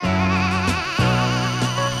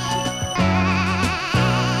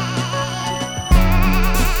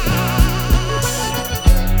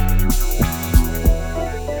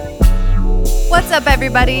What's up,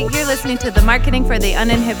 everybody? You're listening to the Marketing for the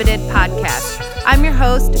Uninhibited podcast. I'm your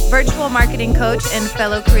host, virtual marketing coach, and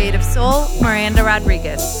fellow creative soul, Miranda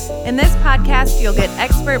Rodriguez. In this podcast, you'll get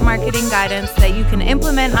expert marketing guidance that you can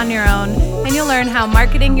implement on your own, and you'll learn how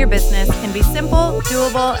marketing your business can be simple,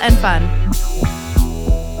 doable, and fun.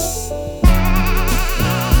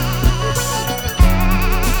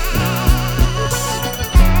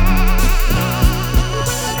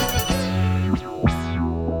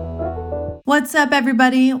 What's up,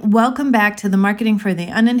 everybody? Welcome back to the Marketing for the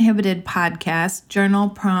Uninhibited podcast, journal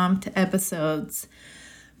prompt episodes.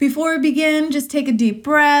 Before we begin, just take a deep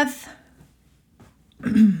breath.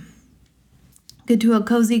 Get to a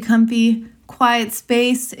cozy, comfy, quiet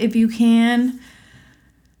space if you can.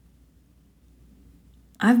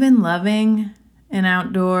 I've been loving an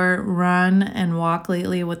outdoor run and walk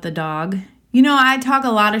lately with the dog. You know, I talk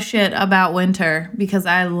a lot of shit about winter because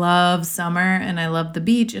I love summer and I love the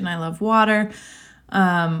beach and I love water.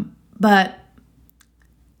 But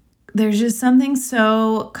there's just something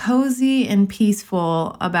so cozy and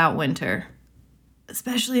peaceful about winter,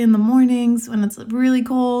 especially in the mornings when it's really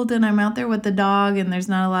cold and I'm out there with the dog and there's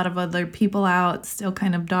not a lot of other people out. It's still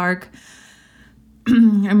kind of dark.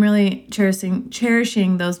 I'm really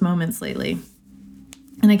cherishing those moments lately.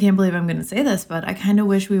 And I can't believe I'm going to say this, but I kind of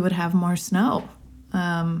wish we would have more snow.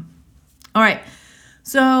 All right.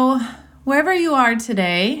 So wherever you are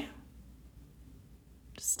today,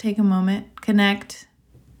 just take a moment, connect,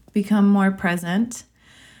 become more present.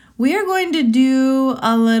 We are going to do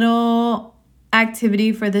a little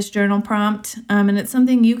activity for this journal prompt, and it's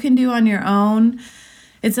something you can do on your own.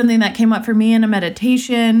 It's something that came up for me in a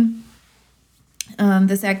meditation.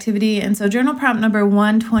 This activity. And so journal prompt number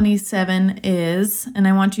 127 is, and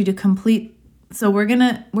I want you to complete, so we're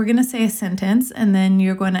gonna say a sentence and then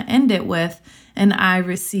you're going to end it with, and I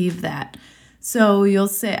receive that. So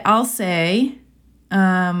I'll say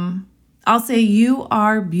you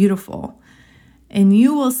are beautiful, and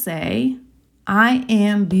you will say, I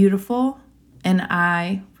am beautiful and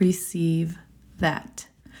I receive that.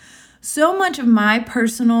 So much of my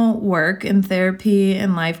personal work in therapy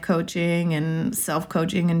and life coaching and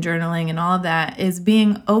self-coaching and journaling and all of that is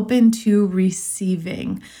being open to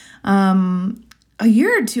receiving. A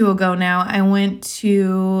year or two ago now, I went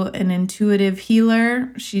to an intuitive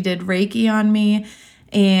healer. She did Reiki on me,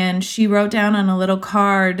 and she wrote down on a little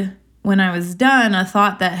card when I was done a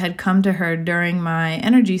thought that had come to her during my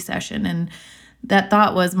energy session. And that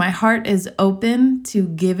thought was, my heart is open to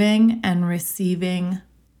giving and receiving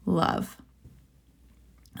love.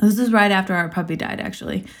 This is right after our puppy died,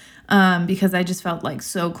 actually, because I just felt like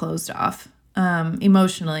so closed off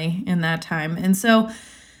emotionally in that time. And so,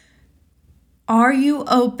 are you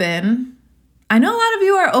open? I know a lot of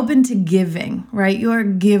you are open to giving, right? You are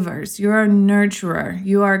givers, you are a nurturer,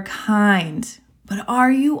 you are kind, but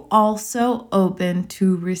are you also open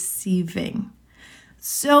to receiving?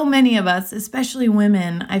 So many of us, especially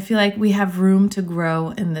women, I feel like we have room to grow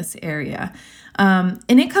in this area.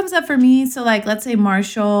 And it comes up for me. So like, let's say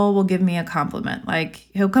Marshall will give me a compliment. Like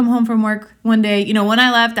he'll come home from work one day. You know, when I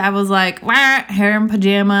left, I was like, hair in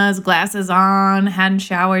pajamas, glasses on, hadn't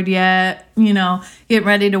showered yet, get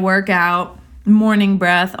ready to work out, morning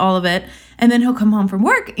breath, all of it. And then he'll come home from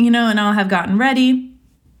work, and I'll have gotten ready.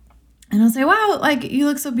 And I'll say, wow, like you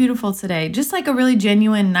look so beautiful today. Just like a really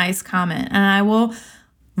genuine, nice comment. And I will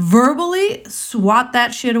verbally swat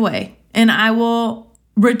that shit away. And I will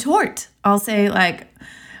retort. I'll say like,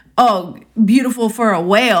 oh, beautiful for a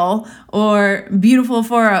whale, or beautiful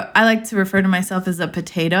for I like to refer to myself as a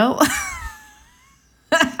potato.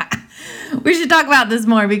 We should talk about this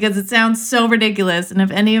more because it sounds so ridiculous. And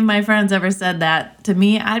if any of my friends ever said that to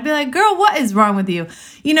me, I'd be like, girl, what is wrong with you?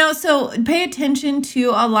 So pay attention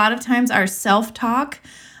to, a lot of times our self-talk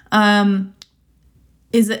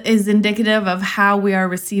is indicative of how we are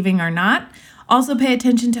receiving or not. Also pay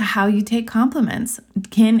attention to how you take compliments.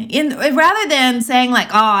 Rather than saying like,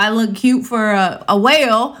 oh, I look cute for a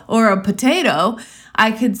whale or a potato,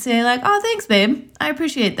 I could say like, oh, thanks, babe. I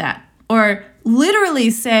appreciate that. Or literally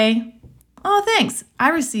say, oh, thanks. I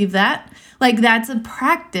received that. Like that's a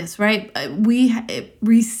practice, right?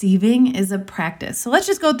 Receiving is a practice. So let's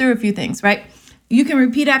just go through a few things, right? You can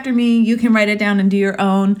repeat after me. You can write it down and do your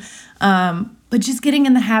own. But just getting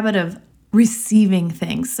in the habit of receiving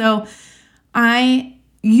things. So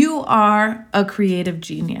you are a creative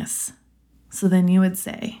genius. So then you would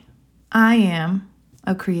say, I am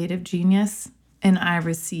a creative genius and I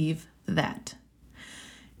receive that.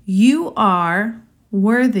 You are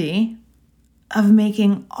worthy of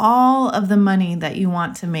making all of the money that you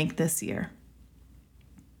want to make this year.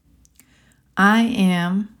 I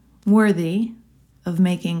am worthy of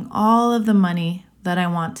making all of the money that I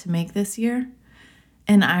want to make this year,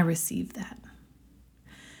 and I receive that.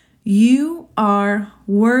 You are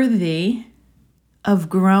worthy of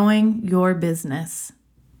growing your business.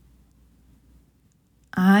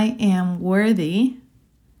 I am worthy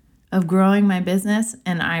of growing my business,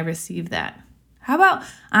 and I receive that. How about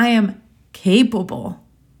I am capable?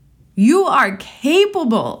 You are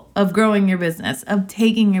capable of growing your business, of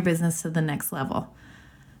taking your business to the next level.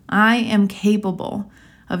 I am capable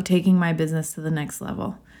of taking my business to the next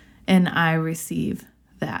level, and I receive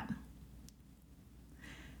that.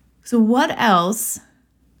 So what else?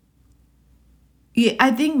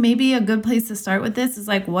 I think maybe a good place to start with this is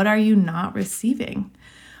like, what are you not receiving?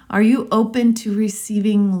 Are you open to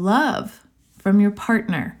receiving love from your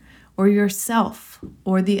partner or yourself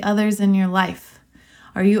or the others in your life?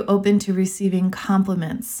 Are you open to receiving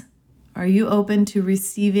compliments? Are you open to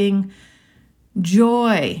receiving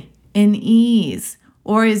joy and ease?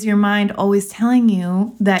 Or is your mind always telling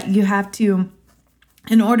you that you have to,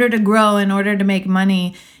 in order to grow, in order to make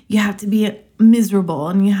money, you have to be miserable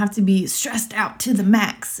and you have to be stressed out to the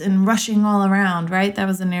max and rushing all around, right? That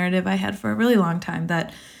was a narrative I had for a really long time,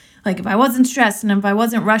 that like if I wasn't stressed and if I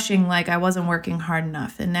wasn't rushing, like I wasn't working hard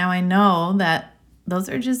enough. And now I know that those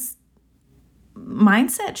are just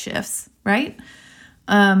mindset shifts, right?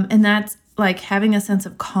 And that's like having a sense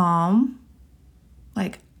of calm.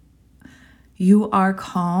 Like, you are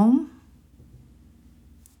calm.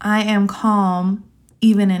 I am calm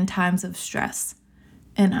even in times of stress,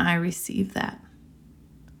 and I receive that,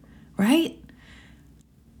 right?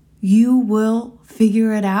 You will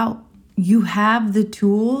figure it out. You have the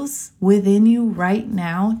tools within you right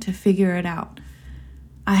now to figure it out.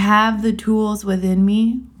 I have the tools within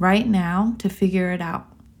me right now to figure it out,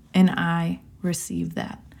 and I receive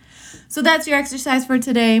that. So that's your exercise for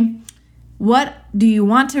today. What do you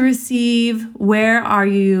want to receive? Where are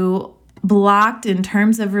you blocked in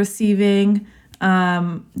terms of receiving?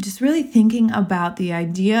 Just really thinking about the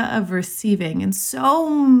idea of receiving. And so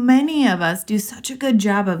many of us do such a good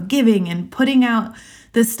job of giving and putting out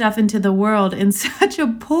this stuff into the world, and such a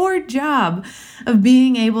poor job of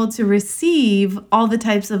being able to receive all the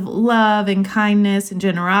types of love and kindness and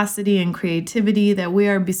generosity and creativity that we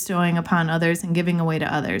are bestowing upon others and giving away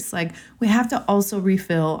to others. Like, we have to also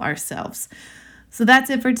refill ourselves. So that's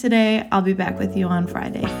it for today. I'll be back with you on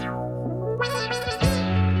Friday.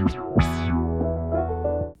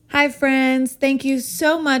 Hi, friends. Thank you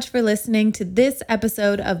so much for listening to this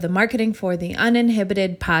episode of the Marketing for the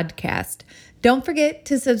Uninhibited podcast. Don't forget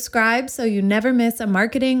to subscribe so you never miss a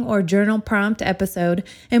marketing or journal prompt episode,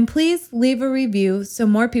 and please leave a review so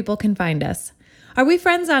more people can find us. Are we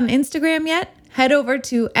friends on Instagram yet? Head over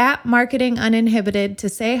to @marketinguninhibited to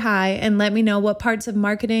say hi and let me know what parts of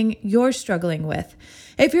marketing you're struggling with.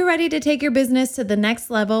 If you're ready to take your business to the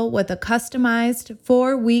next level with a customized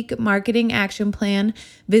 4-week marketing action plan,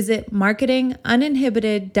 visit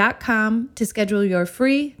marketinguninhibited.com to schedule your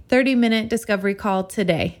free 30-minute discovery call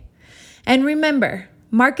today. And remember,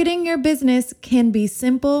 marketing your business can be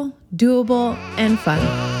simple, doable, and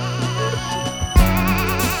fun.